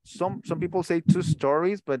 Some people say 2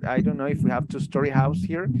 stories, but I don't know if we have 2-story house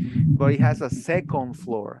here, but it has a second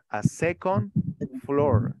floor. A second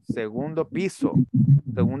floor. Segundo piso.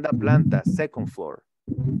 Segunda planta. Second floor.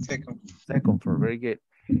 Second floor. Very good.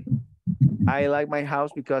 I like my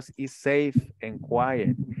house because it's safe and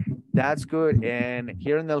quiet. That's good. And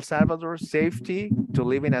here in El Salvador, safety, to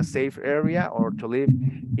live in a safe area or to live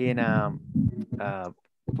in a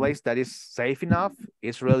place that is safe enough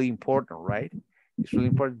is really important, right? It's really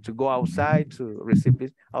important to go outside to receive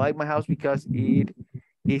this. I like my house because it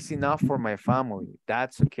is enough for my family.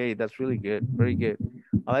 That's okay. That's really good. Very good.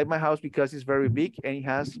 I like my house because it's very big and it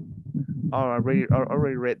has, I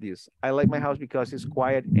already read this. I like my house because it's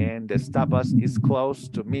quiet and the Starbucks is close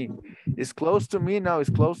to me. It's close to me now.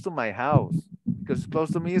 It's close to my house. Because it's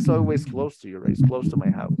close to me, it's always close to you, right? It's close to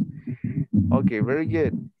my house. Okay, very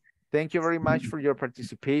good. Thank you very much for your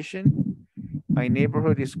participation. My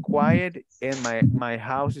neighborhood is quiet and my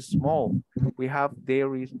house is small. We have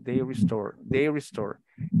dairy store,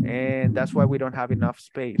 and that's why we don't have enough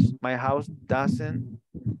space. My house doesn't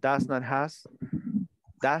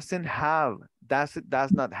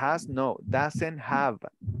have,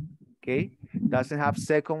 okay? Doesn't have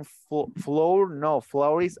second floor, no,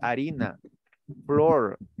 floor is harina.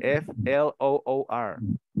 Floor, F-L-O-O-R.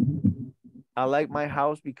 I like my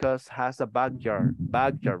house because it has a backyard.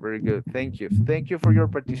 Backyard, very good. Thank you. Thank you for your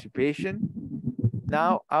participation.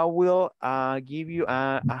 Now I will give you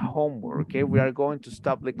a homework, okay? We are going to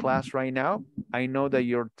stop the class right now. I know that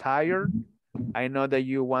you're tired. I know that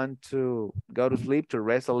you want to go to sleep to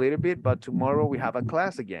rest a little bit, but tomorrow we have a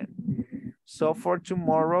class again. So for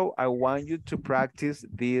tomorrow, I want you to practice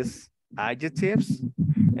these adjectives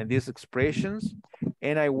and these expressions.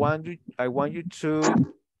 And I want you to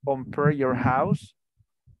compare your house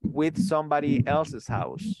with somebody else's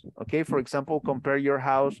house. Okay, for example, compare your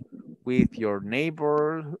house with your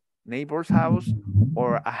neighbor's house,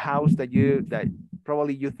 or a house that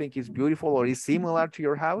probably you think is beautiful or is similar to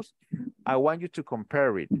your house. I want you to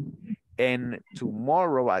compare it. And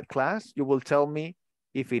tomorrow at class, you will tell me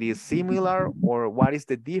if it is similar or what is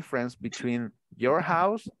the difference between your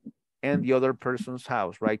house and the other person's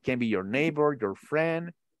house, right? Can be your neighbor, your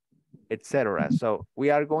friend, etc. So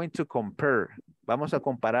we are going to compare. Vamos a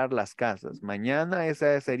comparar las casas. Mañana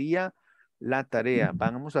esa sería la tarea.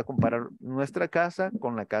 Vamos a comparar nuestra casa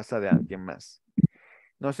con la casa de alguien más.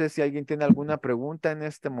 No sé si alguien tiene alguna pregunta en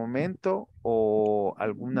este momento o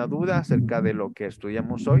alguna duda acerca de lo que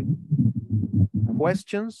estudiamos hoy.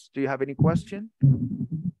 Questions? Do you have any question?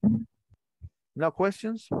 No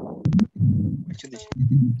questions?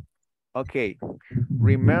 Okay.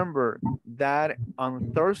 Remember that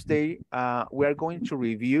on Thursday, we are going to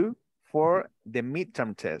review for the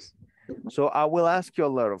midterm test. So I will ask you a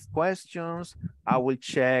lot of questions. I will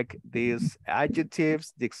check these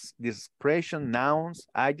adjectives, this expression, nouns,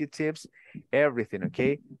 adjectives, everything,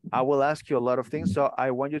 okay? I will ask you a lot of things. So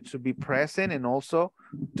I want you to be present and also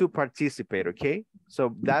to participate, okay?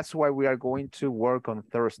 So that's why we are going to work on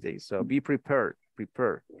Thursday. So be prepared,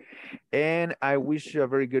 prepare. And I wish you a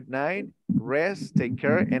very good night. Rest, take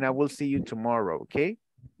care, and I will see you tomorrow, okay?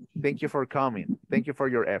 Thank you for coming. Thank you for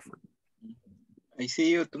your effort. I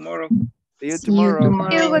see you tomorrow. See you tomorrow.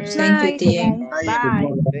 Good night. Thank you, dear.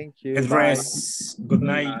 Bye. Thank you. Good Bye. rest. Good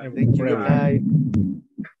night. Thank you. Good everyone. night.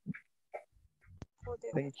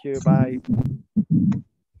 Thank you. Bye.